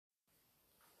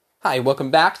Hi, welcome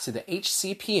back to the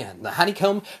HCPN, the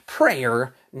Honeycomb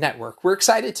Prayer Network. We're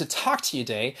excited to talk to you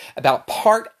today about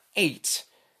part 8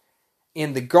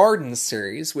 in the Garden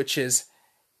series, which is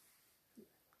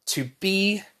to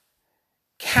be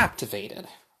captivated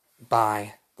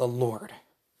by the Lord.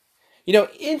 You know,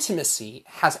 intimacy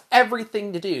has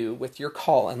everything to do with your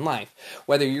call in life.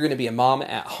 Whether you're going to be a mom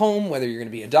at home, whether you're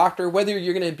going to be a doctor, whether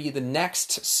you're going to be the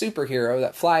next superhero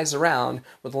that flies around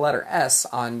with the letter S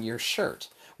on your shirt.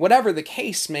 Whatever the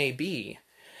case may be,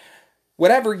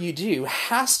 whatever you do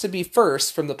has to be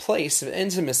first from the place of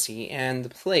intimacy and the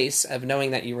place of knowing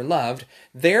that you are loved.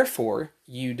 Therefore,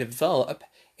 you develop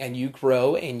and you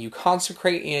grow and you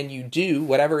consecrate and you do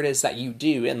whatever it is that you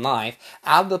do in life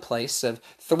out of the place of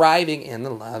thriving in the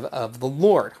love of the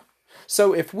Lord.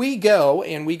 So if we go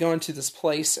into this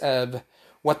place of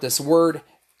what this word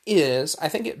is, I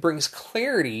think it brings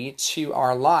clarity to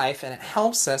our life and it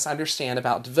helps us understand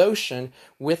about devotion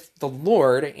with the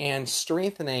Lord and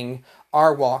strengthening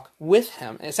our walk with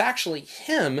Him. And it's actually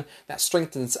Him that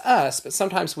strengthens us, but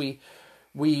sometimes we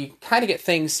kind of get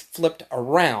things flipped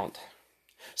around.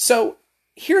 So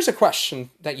here's a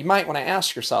question that you might want to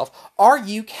ask yourself. Are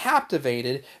you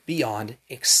captivated beyond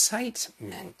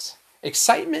excitement?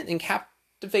 Excitement and captivation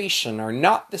are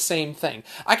not the same thing.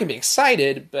 I can be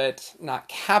excited, but not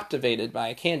captivated by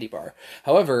a candy bar.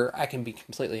 However, I can be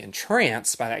completely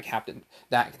entranced by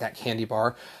that candy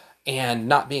bar and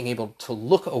not being able to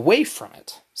look away from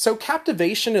it. So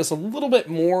captivation is a little bit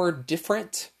more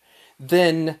different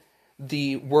than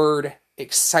the word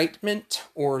excitement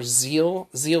or zeal.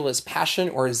 Zeal is passion,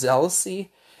 or zealousy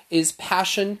is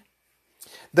passion.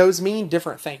 Those mean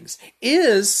different things.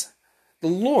 Is the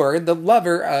Lord the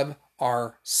lover of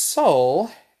our soul?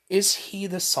 Is He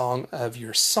the song of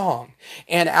your song?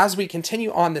 And as we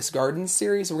continue on this garden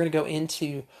series, we're going to go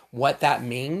into what that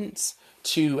means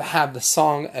to have the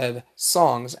song of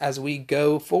songs as we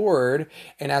go forward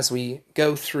and as we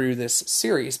go through this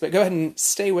series. But go ahead and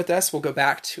stay with us. We'll go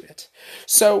back to it.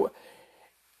 So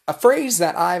a phrase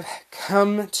that I've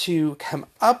come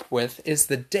up with is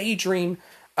the daydream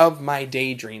of my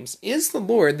daydreams. Is the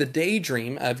Lord the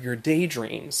daydream of your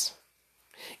daydreams?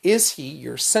 Is He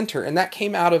your center? And that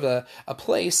came out of a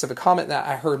place of a comment that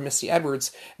I heard Misty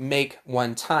Edwards make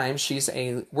one time. She's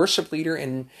a worship leader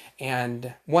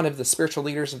and one of the spiritual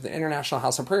leaders of the International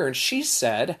House of Prayer. And she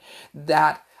said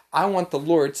that I want the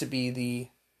Lord to be the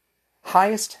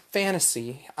highest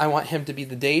fantasy. I want Him to be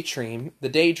the daydream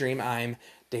I'm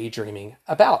daydreaming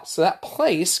about. So that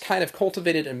place kind of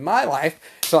cultivated in my life.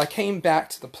 So I came back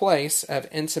to the place of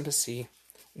intimacy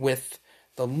with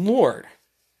the Lord.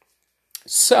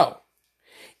 So,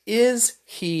 is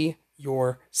He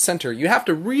your center? You have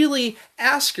to really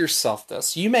ask yourself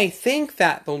this. You may think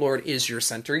that the Lord is your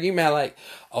center. You may like,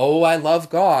 oh, I love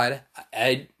God.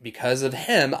 Because of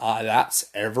Him,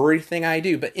 that's everything I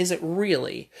do. But is it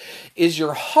really? Is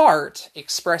your heart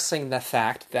expressing the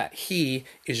fact that He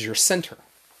is your center?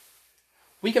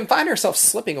 We can find ourselves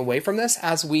slipping away from this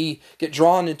as we get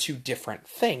drawn into different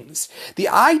things. The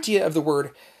idea of the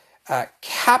word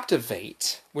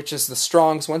captivate, which is the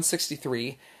Strong's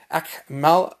 163,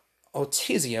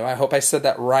 akmalotizio, I hope I said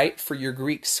that right for your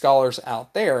Greek scholars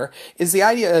out there, is the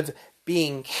idea of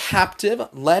being captive,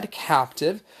 led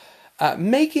captive,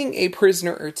 making a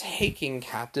prisoner or taking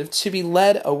captive, to be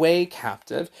led away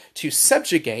captive, to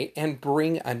subjugate and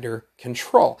bring under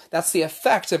control. That's the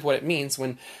effect of what it means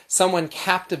when someone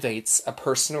captivates a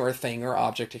person or a thing or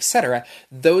object, etc.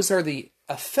 Those are the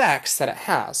effects that it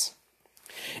has.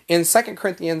 In 2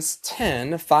 Corinthians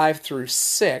 10, 5 through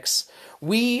 6,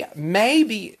 we may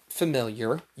be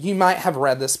familiar, you might have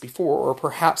read this before, or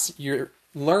perhaps you're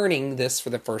learning this for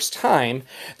the first time.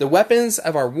 The weapons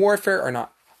of our warfare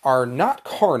are not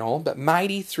carnal, but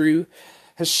mighty through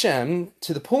Hashem,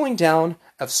 to the pulling down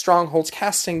of strongholds,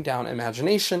 casting down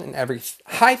imagination and every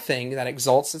high thing that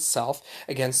exalts itself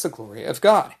against the glory of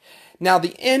God. Now,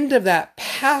 the end of that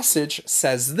passage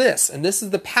says this, and this is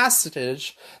the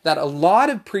passage that a lot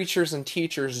of preachers and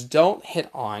teachers don't hit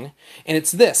on, and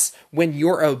it's this: when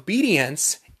your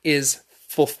obedience is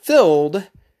fulfilled,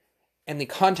 and the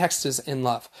context is in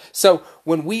love. So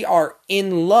when we are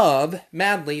in love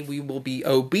madly, we will be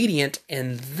obedient,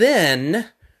 and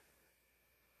then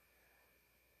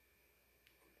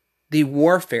the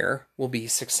warfare will be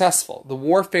successful. The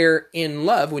warfare in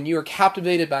love, when you are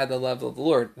captivated by the love of the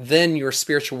Lord, then your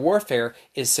spiritual warfare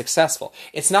is successful.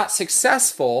 It's not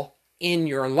successful in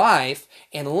your life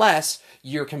unless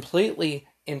you're completely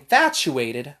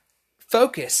infatuated,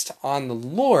 focused on the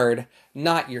Lord,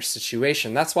 not your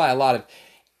situation. That's why a lot of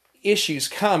issues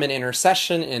come in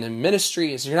intercession and in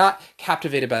ministry is you're not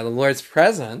captivated by the Lord's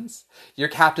presence, you're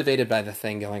captivated by the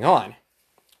thing going on.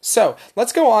 So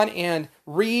let's go on and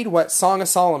read what Song of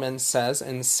Solomon says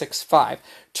in 6:5.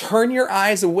 Turn your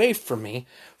eyes away from me,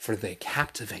 for they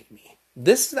captivate me.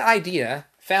 This is the idea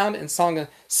found in Song of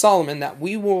Solomon that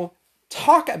we will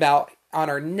talk about on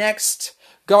our next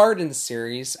garden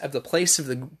series of the place of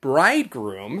the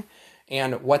bridegroom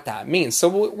and what that means. So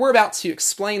we're about to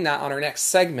explain that on our next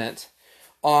segment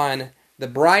on the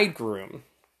bridegroom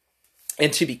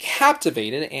and to be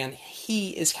captivated, and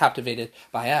he is captivated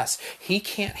by us. He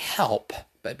can't help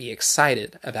but be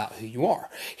excited about who you are.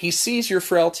 He sees your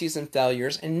frailties and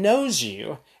failures and knows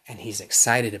you, and he's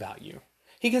excited about you.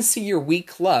 He can see your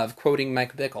weak love, quoting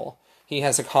Mike Bickle. He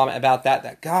has a comment about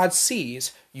that God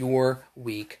sees your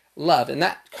weak love. And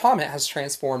that comment has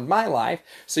transformed my life.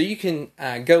 So you can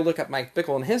go look up Mike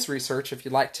Bickle and his research. If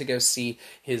you'd like to go see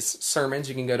his sermons,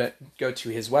 you can go to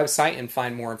his website and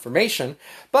find more information.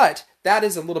 But that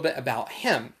is a little bit about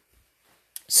him.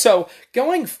 So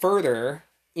going further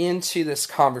into this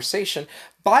conversation,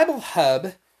 Bible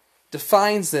Hub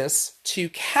defines this to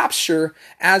capture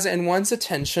as in one's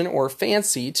attention or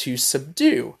fancy, to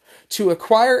subdue, to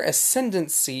acquire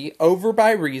ascendancy over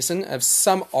by reason of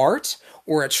some art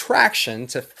or attraction,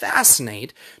 to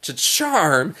fascinate, to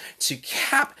charm, to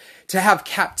have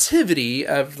captivity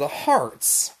of the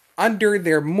hearts under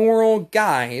their moral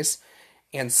guise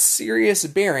and serious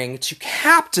bearing, to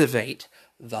captivate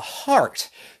the heart.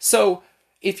 So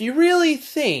if you really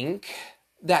think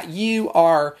that you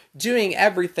are doing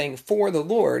everything for the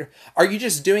Lord, are you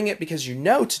just doing it because you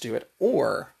know to do it?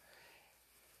 Or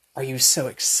are you so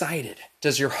excited?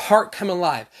 Does your heart come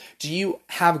alive? Do you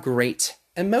have great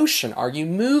emotion? Are you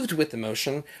moved with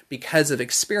emotion because of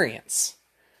experience?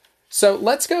 So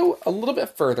let's go a little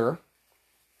bit further.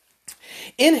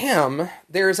 In him,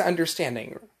 there is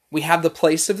understanding. We have the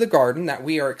place of the garden that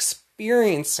we are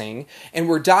experiencing, and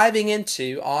we're diving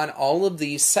into on all of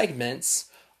these segments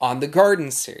on the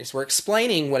garden series. We're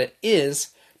explaining what it is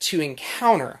to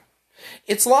encounter.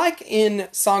 It's like in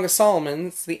Song of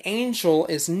Solomon, the angel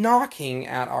is knocking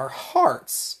at our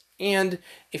hearts. And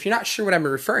if you're not sure what I'm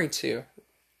referring to,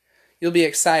 you'll be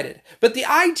excited. But the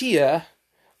idea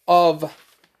of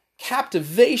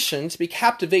captivation, to be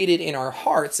captivated in our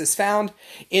hearts, is found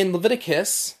in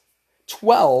Leviticus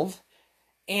 12.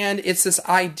 And it's this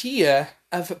idea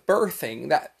of birthing,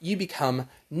 that you become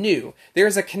new.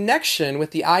 There's a connection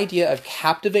with the idea of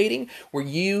captivating where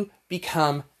you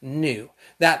become new.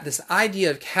 That this idea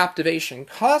of captivation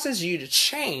causes you to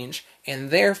change, and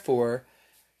therefore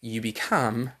you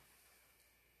become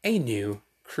a new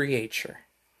creature.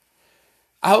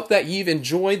 I hope that you've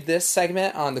enjoyed this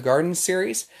segment on the Garden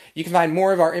Series. You can find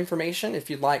more of our information if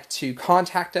you'd like to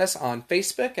contact us on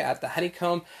Facebook at the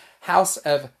Honeycomb House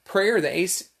of Prayer, the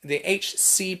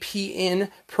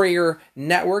HCPN Prayer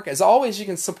Network. As always, you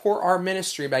can support our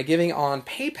ministry by giving on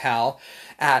PayPal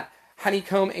at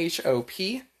Honeycomb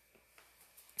HOP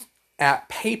at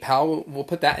PayPal. We'll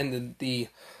put that in the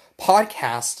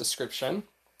podcast description.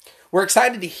 We're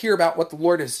excited to hear about what the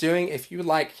Lord is doing. If you would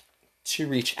like to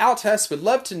reach out to us, we'd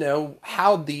love to know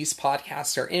how these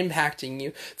podcasts are impacting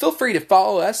you. Feel free to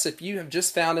follow us. If you have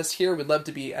just found us here, we'd love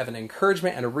to be of an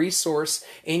encouragement and a resource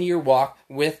in your walk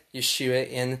with Yeshua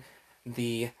in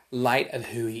the light of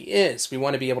who he is. We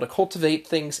want to be able to cultivate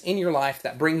things in your life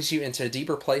that brings you into a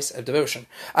deeper place of devotion.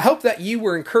 I hope that you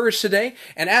were encouraged today,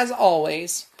 and as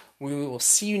always, we will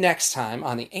see you next time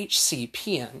on the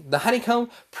HCPN, the Honeycomb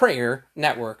Prayer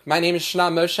Network. My name is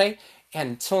Shanam Moshe, and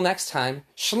until next time,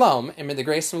 shalom, and may the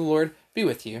grace of the Lord be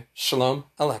with you. Shalom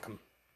Aleichem.